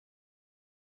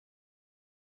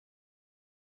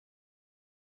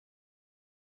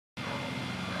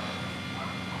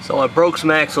So I broke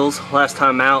some axles last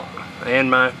time out and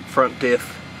my front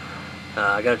diff.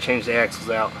 I got to change the axles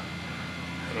out,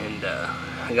 and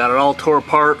I got it all tore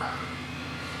apart.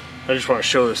 I just want to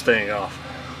show this thing off.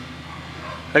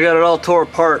 I got it all tore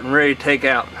apart and ready to take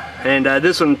out, and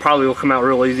this one probably will come out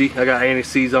real easy. I got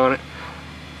anti-seize on it,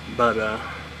 but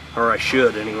or I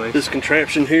should anyway. This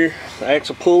contraption here, the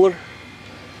axle puller,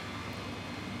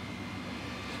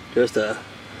 just a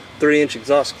 3-inch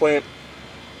exhaust clamp.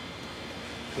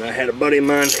 And I had a buddy of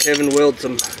mine, Kevin, weld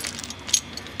some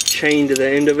chain to the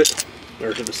end of it,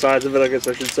 or to the sides of it, I guess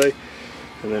I should say,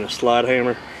 and then a slide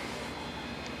hammer.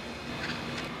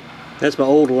 That's my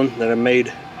old one that I made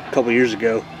a couple years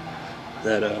ago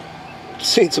that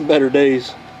seen some better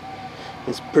days.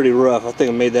 It's pretty rough. I think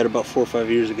I made that about 4 or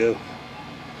 5 years ago.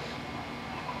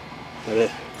 But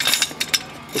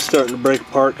it's starting to break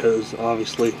apart because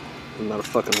obviously I'm not a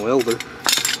fucking welder.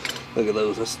 Look at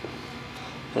those.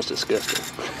 That's disgusting.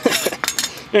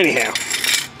 Anyhow,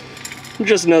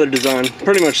 just another design.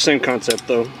 Pretty much the same concept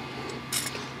though.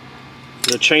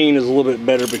 The chain is a little bit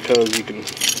better because you can,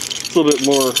 it's a little bit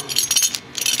more,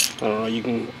 I don't know, you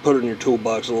can put it in your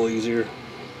toolbox a little easier.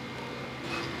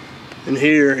 And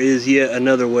here is yet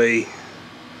another way,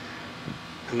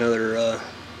 another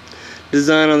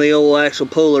design on the old axle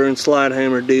puller and slide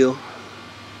hammer deal.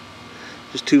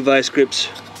 Just 2 vice grips.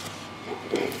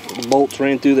 The bolts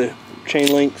ran through the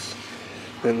chain links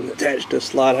and attached to a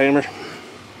slide hammer.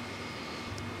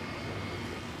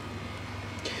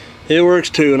 It works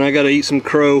too, and I gotta eat some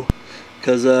crow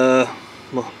because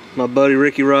my buddy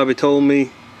Ricky Robbie told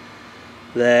me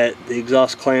that the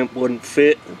exhaust clamp wouldn't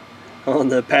fit on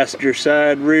the passenger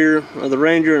side rear of the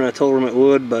Ranger, and I told him it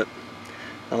would, but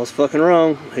I was fucking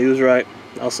wrong. He was right.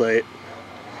 I'll say it.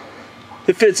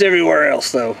 It fits everywhere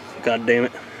else though. God damn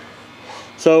it.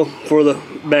 So for the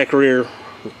back rear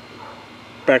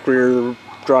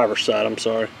driver's side, I'm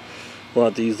sorry, we'll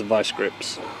have to use the vice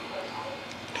grips,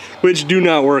 which do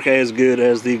not work as good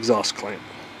as the exhaust clamp.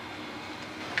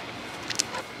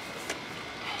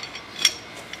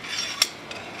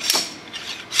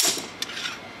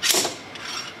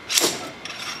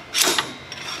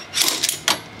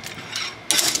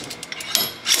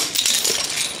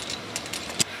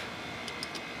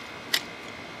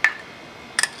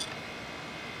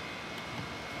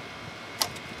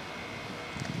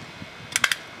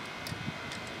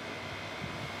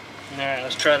 Alright,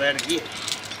 let's try that again.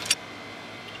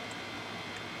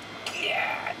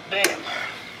 Yeah, damn.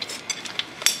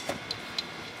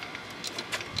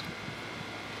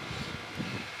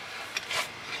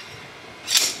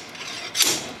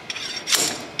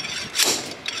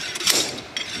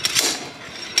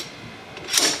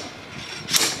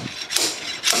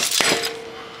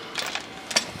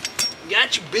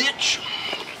 Gotcha, bitch.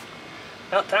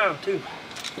 About time, too.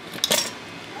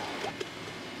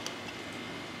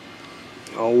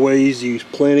 Always use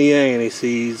plenty of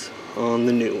anti-seize on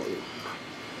the new one.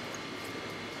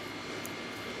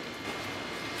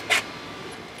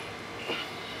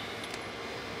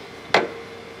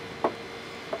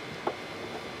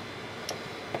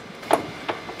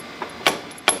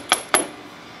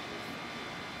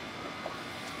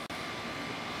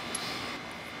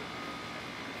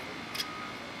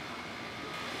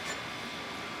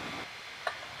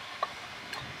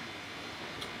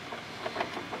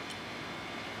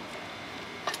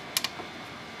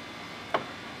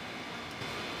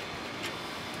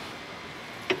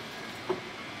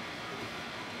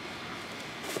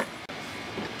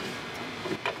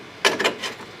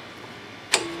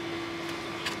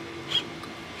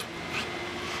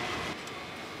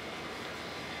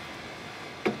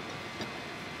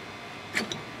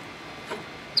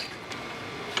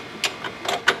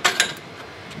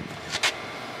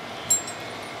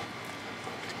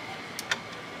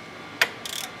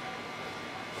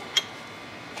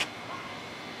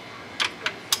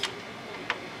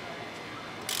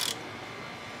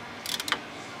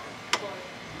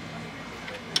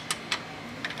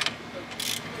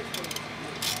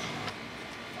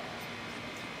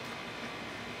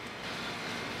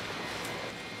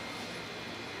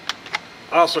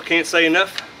 I also can't say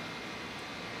enough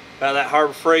about that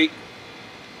Harbor Freight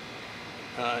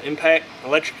impact,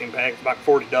 electric impact. It's about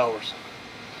 $40.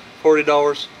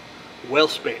 $40 well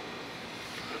spent.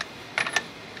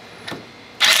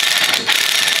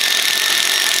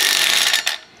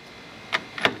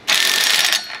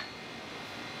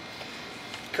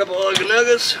 Couple of ugly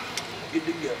nuggets, good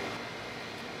to go.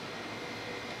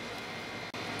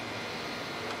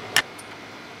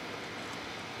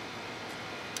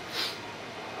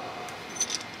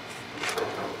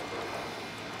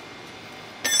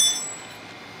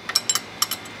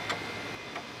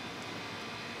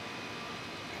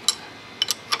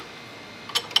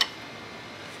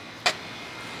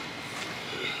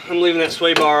 I'm leaving that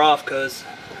sway bar off because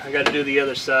I got to do the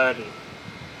other side, and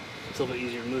it's a little bit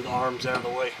easier to move the arms out of the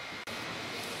way.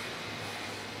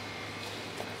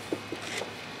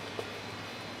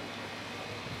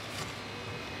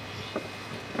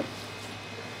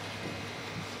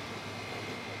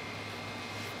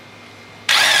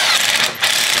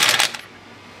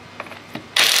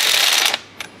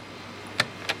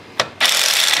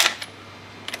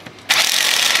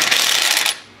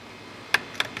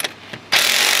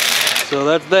 So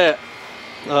that's that.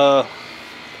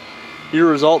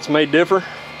 Your results may differ.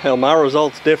 Hell, my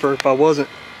results differ if I wasn't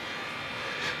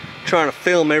trying to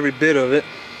film every bit of it.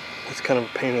 It's kind of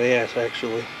a pain in the ass,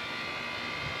 actually.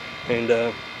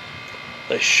 And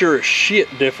they sure as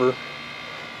shit differ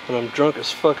when I'm drunk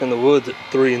as fuck in the woods at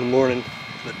 3 in the morning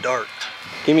in the dark.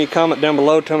 Give me a comment down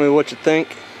below, tell me what you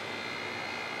think.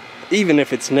 Even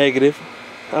if it's negative,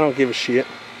 I don't give a shit.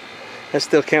 That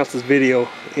still counts as video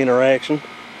interaction.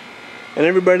 And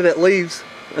everybody that leaves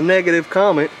a negative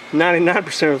comment,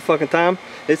 99% of the fucking time,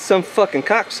 it's some fucking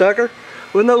cocksucker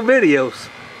with no videos.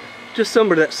 Just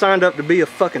somebody that signed up to be a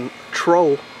fucking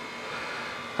troll.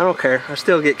 I don't care. I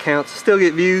still get counts. I still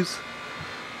get views.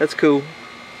 That's cool.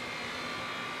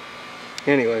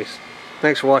 Anyways,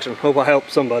 thanks for watching. Hope I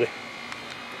helped somebody.